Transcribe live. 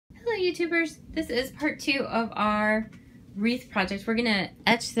YouTubers, this is part 2 of our wreath project. We're gonna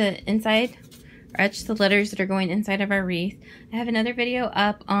etch the inside, or etch the letters that are going inside of our wreath. I have another video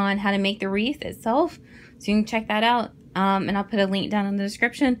up on how to make the wreath itself, so you can check that out, and I'll put a link down in the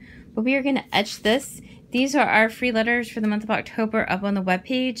description. But we are gonna etch this. These are our free letters for the month of October up on the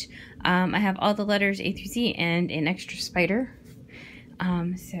webpage. I have all the letters A through Z and an extra spider.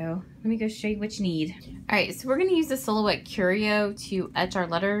 So let me go show you what you need. Alright, so we're going to use the Silhouette Curio to etch our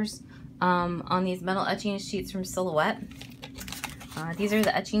letters on these metal etching sheets from Silhouette. These are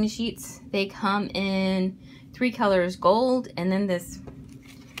the etching sheets. They come in 3 colors, gold, and then this,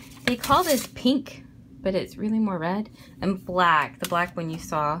 they call this pink, but it's really more red, and black. The black one you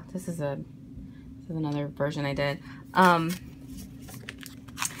saw. This is another version I did. But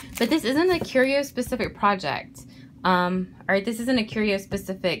this isn't a Curio specific project. Alright, this isn't a Curio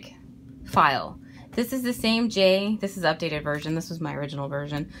specific file. This is the same this is the updated version. This was my original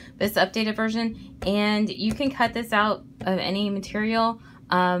version, but it's the updated version, and you can cut this out of any material.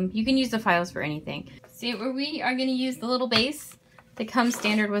 You can use the files for anything. So we are going to use the little base that comes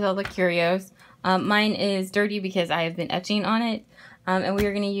standard with all the Curios. Mine is dirty because I have been etching on it, and we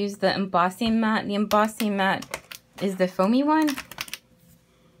are going to use the embossing mat. The embossing mat is the foamy one.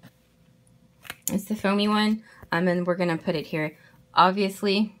 It's the foamy one. And we're going to put it here.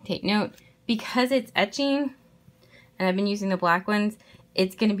 Obviously, take note, because it's etching, and I've been using the black ones,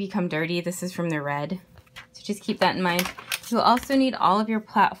 it's going to become dirty. This is from the red. So just keep that in mind. You'll also need all of your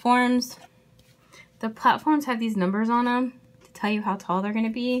platforms. The platforms have these numbers on them to tell you how tall they're going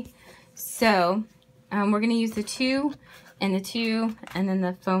to be. So we're going to use the 2 and the 2 and then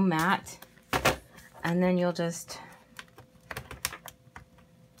the foam mat. And then you'll just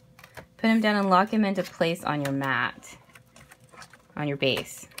put them down and lock them into place on your mat, on your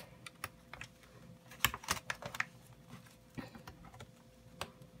base.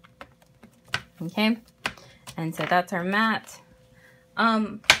 Okay, and so that's our mat.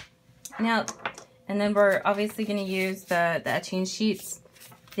 Now, and then we're obviously going to use the etching sheets.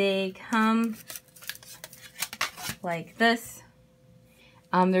 They come like this.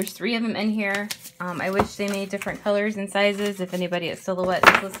 There's 3 of them in here. I wish they made different colors and sizes if anybody at Silhouette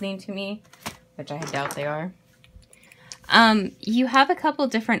is listening to me, which I doubt they are. You have a couple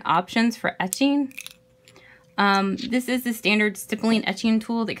different options for etching. This is the standard Stippling etching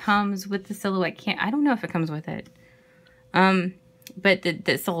tool that comes with the Silhouette I don't know if it comes with it, but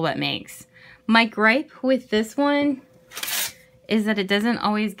that Silhouette makes. My gripe with this one is that it doesn't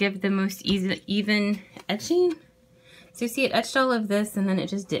always give the most even etching. So you see it etched all of this, and then it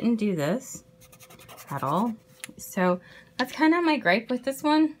just didn't do this at all. So that's kind of my gripe with this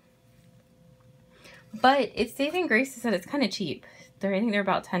one. But its saving grace is that it's kind of cheap. I think they're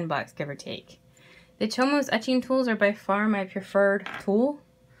about 10 bucks, give or take. The Chomas etching tools are by far my preferred tool.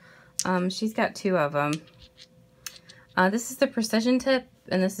 She's got 2 of them. This is the precision tip,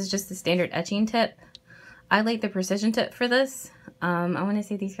 and this is just the standard etching tip. I like the precision tip for this. I want to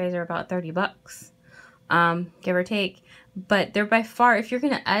say these guys are about 30 bucks. Give or take, but they're by far, if you're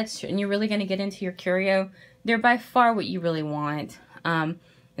going to etch and you're really going to get into your Curio, they're by far what you really want. And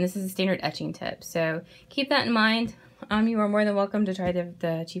this is a standard etching tip, so keep that in mind. You are more than welcome to try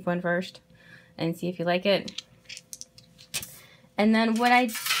the cheap one first and see if you like it. And then what I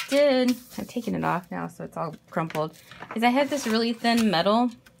did, I've taken it off now so it's all crumpled, is I have this really thin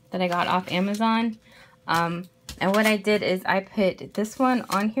metal that I got off Amazon. And what I did is I put this one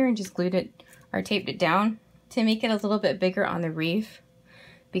on here and just glued it or taped it down to make it a little bit bigger on the wreath,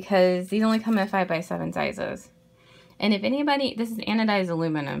 because these only come in 5x7 sizes. And if anybody, this is anodized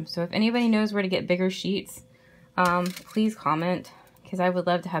aluminum, so if anybody knows where to get bigger sheets, please comment, because I would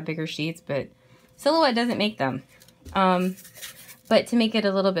love to have bigger sheets, but Silhouette doesn't make them. But to make it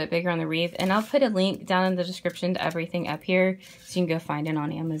a little bit bigger on the wreath, and I'll put a link down in the description to everything up here so you can go find it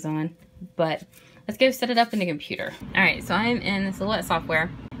on Amazon. But let's go set it up in the computer. Alright, so I'm in the Silhouette software,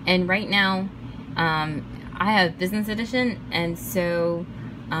 and right now I have business edition, and so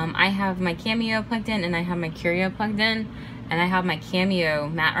I have my Cameo plugged in, and I have my Curio plugged in, and I have my Cameo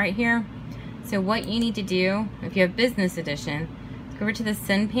mat right here. So what you need to do, if you have business edition, go over to the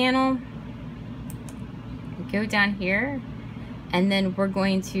send panel, go down here, and then we're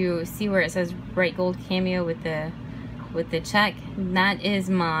going to see where it says bright gold Cameo with the check. That is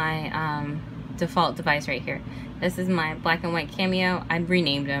my default device right here. This is my black and white Cameo. I've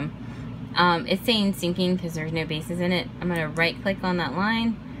renamed them. It's saying syncing because there's no bases in it. I'm going to right click on that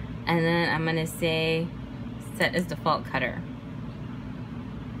line, and then I'm going to say set as default cutter.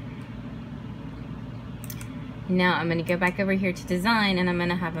 Now I'm going to go back over here to design, and I'm going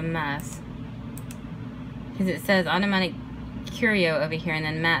to have a mess because it says automatic Curio over here, and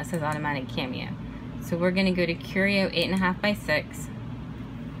then Matt says automatic cameo. So we're gonna go to Curio 8.5 by 6.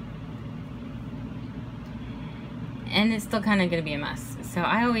 And it's still kind of gonna be a mess. So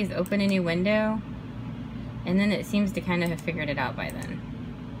I always open a new window, and then it seems to kind of have figured it out by then.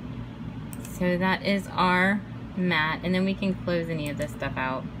 So that is our mat, and then we can close any of this stuff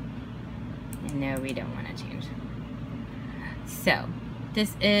out. And no, we don't want to change. So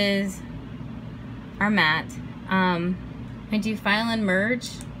this is our mat. I do file and merge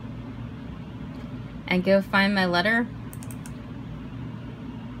and go find my letter,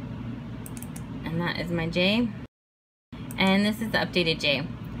 and that is my J, and this is the updated J.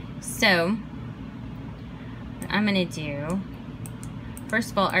 So what I'm gonna do,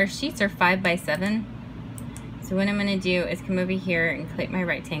 first of all, our sheets are 5 by 7. So what I'm gonna do is come over here and click my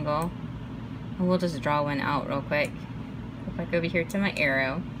rectangle, and we'll just draw one out real quick. Go back over here to my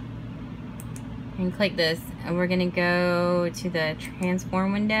arrow and click this, and we're gonna go to the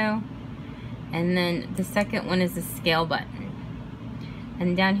transform window, and then the second one is the scale button,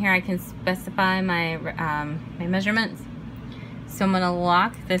 and down here I can specify my my measurements. So I'm gonna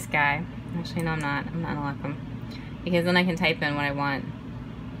lock this guy. Actually, no, I'm not gonna lock him, because then I can type in what I want.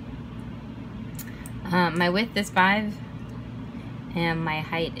 My width is 5 and my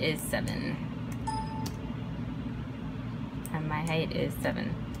height is 7. And my height is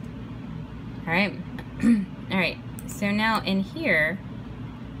 7. Alright. Alright, so now in here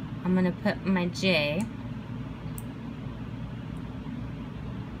I'm gonna put my J.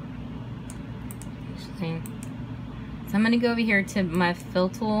 Actually, so I'm gonna go over here to my fill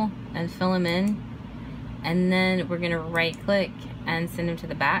tool and fill them in, and then we're gonna right click and send them to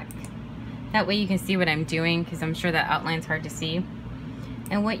the back. That way you can see what I'm doing, because I'm sure that outline's hard to see.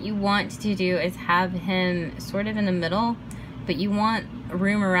 And what you want to do is have him sort of in the middle, but you want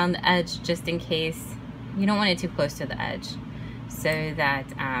room around the edge just in case. You don't want it too close to the edge, so that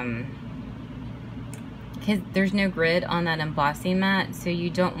because there's no grid on that embossing mat, so you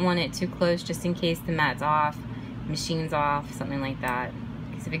don't want it too close just in case the mat's off, machine's off, something like that.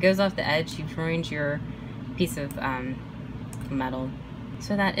 Because if it goes off the edge, you've ruined your piece of metal.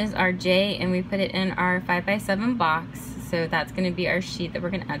 So that is our J, and we put it in our 5 by 7 box. So that's going to be our sheet that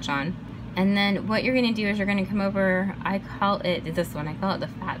we're going to etch on. And then what you're going to do is you're going to come over, I call it this one, I call it the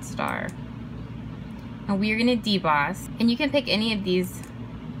fat star. And we are going to deboss, and you can pick any of these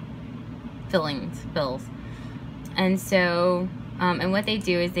fills. And so, and what they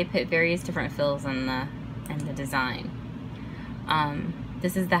do is they put various different fills in the design.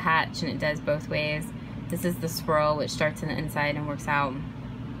 This is the hatch, and it does both ways. This is the swirl, which starts in the inside and works out.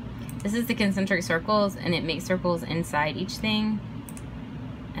 This is the concentric circles, and it makes circles inside each thing.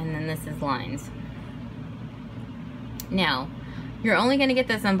 And then this is lines. Now, you're only going to get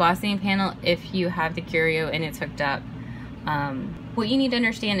this embossing panel if you have the Curio and it's hooked up. What you need to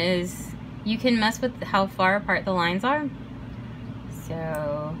understand is you can mess with how far apart the lines are.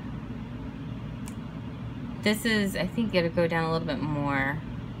 So this is, I think it'll go down a little bit more,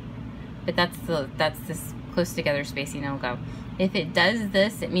 but that's this close together spacing it'll go. If it does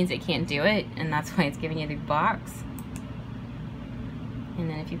this, it means it can't do it, and that's why it's giving you the box. And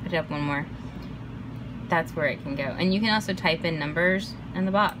then if you put it up one more, that's where it can go. And you can also type in numbers in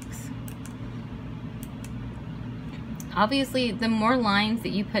the box. Obviously, the more lines that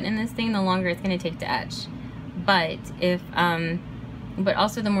you put in this thing, the longer it's going to take to etch. But if, but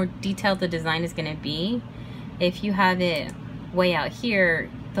also the more detailed the design is going to be. If you have it way out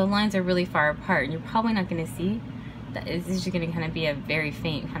here, the lines are really far apart, and you're probably not going to see. It's just going to kind of be a very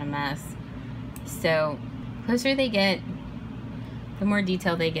faint kind of mess. So, closer they get, the more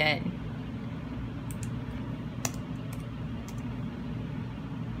detail they get.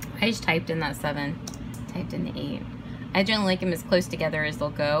 I just typed in that 7, typed in the 8. I generally like them as close together as they'll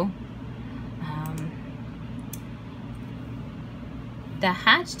go. The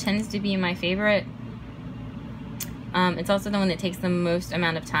hatch tends to be my favorite. It's also the one that takes the most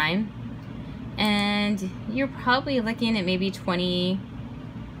amount of time. And you're probably looking at maybe 20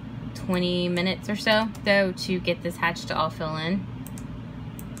 minutes or so, though, to get this hatch to all fill in.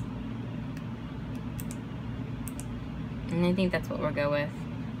 And I think that's what we'll go with.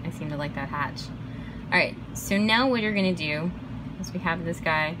 I seem to like that hatch. Alright, so now what you're going to do is we have this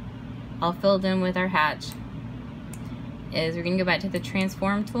guy all filled in with our hatch, is we're going to go back to the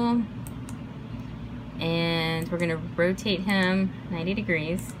transform tool, and we're going to rotate him 90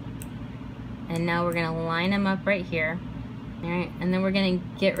 degrees. And now we're going to line him up right here. Alright, and then we're going to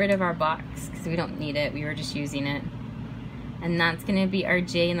get rid of our box because we don't need it. We were just using it. And that's going to be our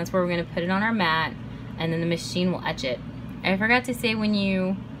J, and that's where we're going to put it on our mat, and then the machine will etch it. I forgot to say,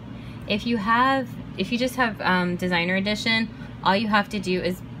 if you have if you just have Designer Edition, all you have to do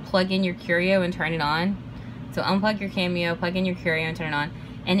is plug in your Curio and turn it on. So unplug your Cameo, plug in your Curio and turn it on,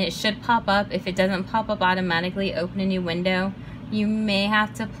 and it should pop up. If it doesn't pop up automatically, open a new window. You may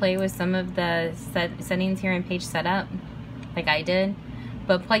have to play with some of the settings here in page setup, like I did,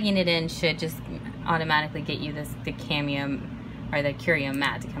 but plugging it in should just automatically get you the Cameo or the Curio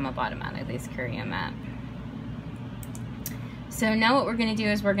mat to come up automatically. It's Curio mat. So now what we're going to do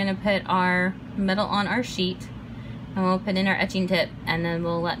is we're going to put our metal on our sheet, and we'll put in our etching tip, and then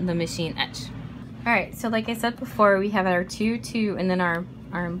we'll let the machine etch. Alright, so like I said before, we have our 2, and then our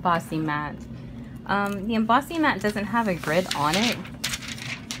embossing mat. The embossing mat doesn't have a grid on it.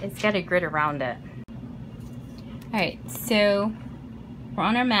 It's got a grid around it. Alright, so we're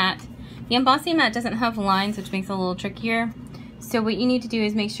on our mat. The embossing mat doesn't have lines, which makes it a little trickier. So what you need to do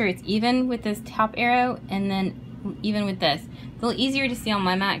is make sure it's even with this top arrow, and then even with this. It's a little easier to see on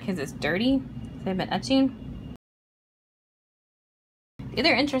my mat because it's dirty, so I've been etching. The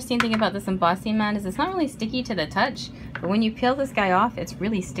other interesting thing about this embossing mat is it's not really sticky to the touch, but when you peel this guy off, it's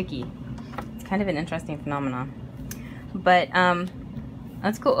really sticky. It's kind of an interesting phenomenon. But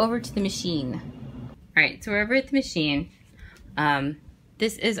let's go over to the machine. Alright, so we're over at the machine.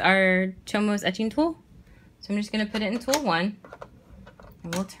 This is our Chomas etching tool. So I'm just going to put it in tool 1,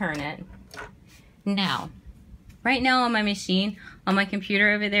 and we'll turn it. Now, right now on my machine, on my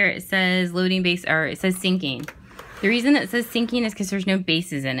computer over there, it says loading base, or it says syncing. The reason it says syncing is because there's no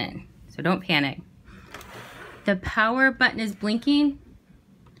bases in it, so don't panic. The power button is blinking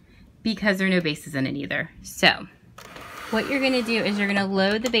because there are no bases in it either. So, what you're going to do is you're going to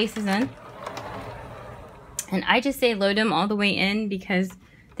load the bases in. And I just say load them all the way in because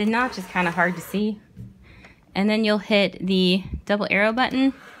the notch is kind of hard to see. And then you'll hit the double arrow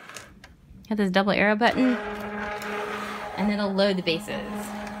button. Hit this double arrow button, and it'll load the bases.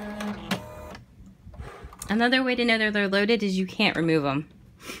 Another way to know that they're loaded is you can't remove them.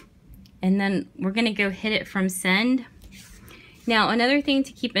 And then we're going to go hit it from send. Now, another thing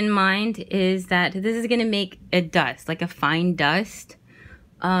to keep in mind is that this is going to make a dust, like a fine dust.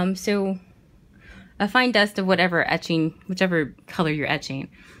 So a fine dust of whatever etching, whichever color you're etching.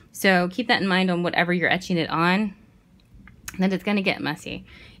 So keep that in mind on whatever you're etching it on, that it's going to get messy.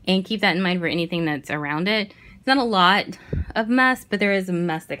 And keep that in mind for anything that's around it. It's not a lot of mess, but there is a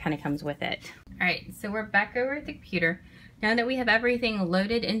mess that kind of comes with it. Alright, so we're back over at the computer. Now that we have everything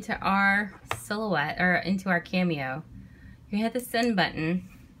loaded into our silhouette, or into our Cameo, you hit the send button.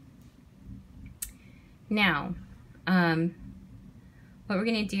 Now, what we're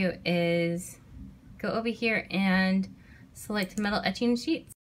going to do is go over here and select metal etching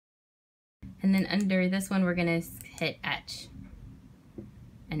sheets. And then under this one, we're going to hit etch,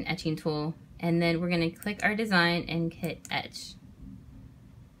 an etching tool. And then we're going to click our design and hit etch.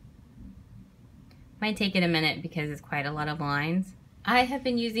 Might take it a minute because it's quite a lot of lines. I have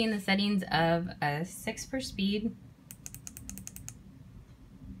been using the settings of a 6 for speed,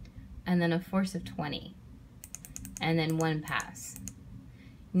 and then a force of 20, and then 1 pass.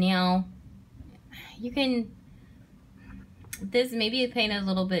 Now, you can, this may be playing a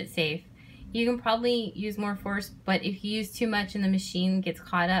little bit safe. You can probably use more force, but if you use too much and the machine gets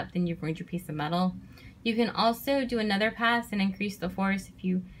caught up, then you've ruined your piece of metal. You can also do another pass and increase the force if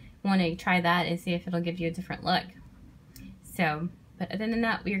you want to try that and see if it'll give you a different look. So, but other than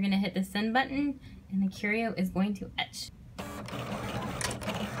that, we are going to hit the send button, and the Curio is going to etch.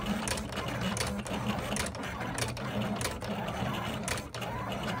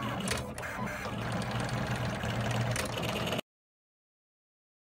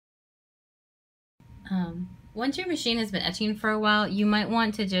 Once your machine has been etching for a while, you might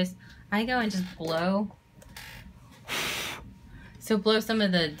want to just, I go and just blow. So blow some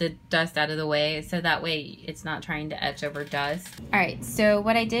of the dust out of the way, so that way it's not trying to etch over dust. Alright, so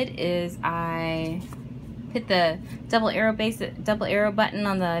what I did is I hit the double arrow button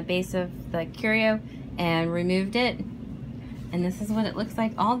on the base of the Curio and removed it. And this is what it looks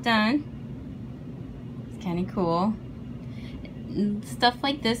like all done. It's kind of cool. Stuff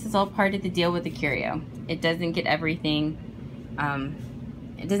like this is all part of the deal with the Curio. It doesn't get everything,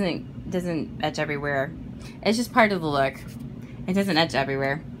 it doesn't etch everywhere. It's just part of the look. It doesn't etch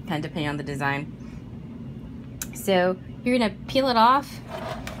everywhere, kind of depending on the design. So you're gonna peel it off,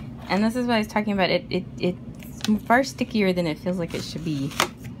 and this is what I was talking about. It's far stickier than it feels like it should be.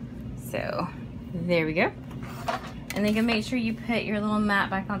 So there we go. And then you can make sure you put your little mat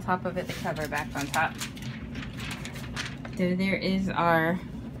back on top of it, the cover back on top. So there is our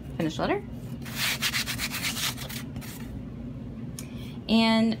finished letter.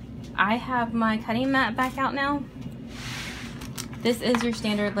 And I have my cutting mat back out now. This is your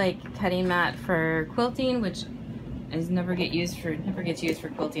standard like cutting mat for quilting, which never gets used for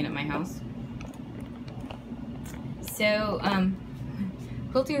quilting at my house. So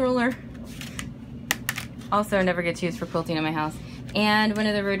quilting ruler also never gets used for quilting at my house, and one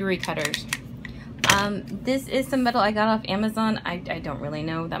of the rotary cutters. This is some metal I got off Amazon. I don't really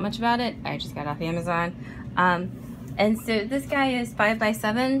know that much about it. I just got it off Amazon. And so this guy is 5 by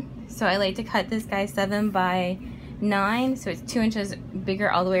 7. So I like to cut this guy 7 by 9. So it's 2 inches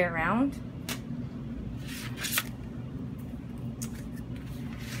bigger all the way around.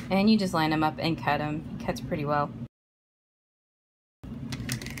 And you just line them up and cut them. It cuts pretty well.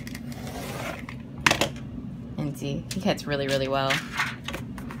 And see, he cuts really, really well.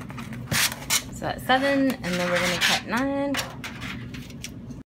 So that's 7, and then we're going to cut 9.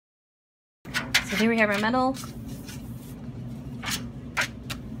 So here we have our metal.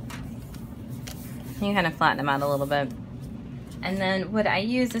 You can kind of flatten them out a little bit. And then what I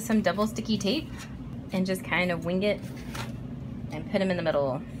use is some double sticky tape and just kind of wing it and put them in the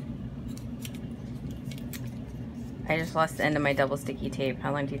middle. I just lost the end of my double sticky tape.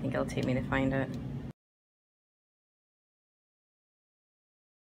 How long do you think it'll take me to find it?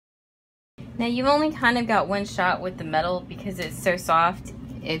 Now you've only kind of got one shot with the metal because it's so soft.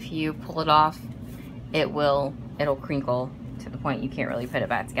 If you pull it off, it'll crinkle to the point you can't really put it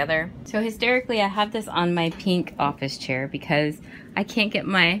back together. So hysterically, I have this on my pink office chair because I can't get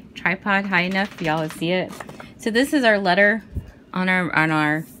my tripod high enough for y'all to see it. So this is our letter on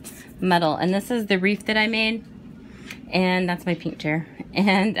our metal, and this is the wreath that I made, and that's my pink chair.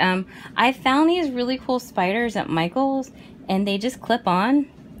 And I found these really cool spiders at Michael's, and they just clip on.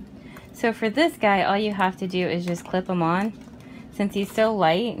 So for this guy, all you have to do is just clip him on, since he's so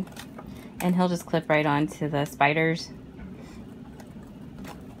light, and he'll just clip right onto the spiders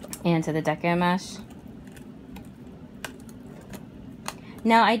and to the deco mesh.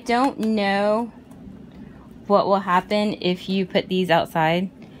 Now I don't know what will happen if you put these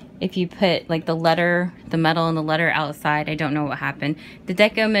outside. If you put like the metal and the letter outside, I don't know what will happen. The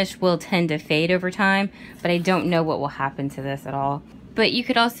deco mesh will tend to fade over time, but I don't know what will happen to this at all. But you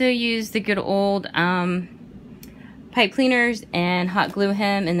could also use the good old pipe cleaners and hot glue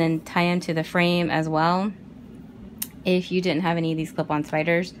him and then tie him to the frame as well if you didn't have any of these clip-on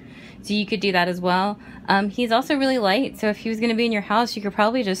spiders. So you could do that as well. He's also really light, so if he was going to be in your house, you could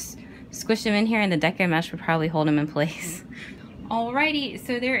probably just squish him in here and the deco mesh would probably hold him in place. Alrighty,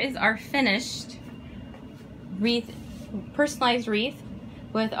 so there is our finished wreath, personalized wreath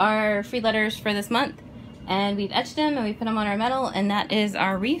with our free letters for this month. And we've etched them and we put them on our metal, and that is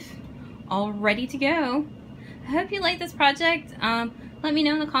our wreath all ready to go. I hope you like this project. Let me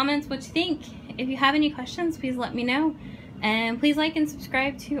know in the comments what you think. If you have any questions, please let me know. And please like and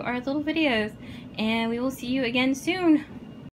subscribe to our little videos. And we will see you again soon.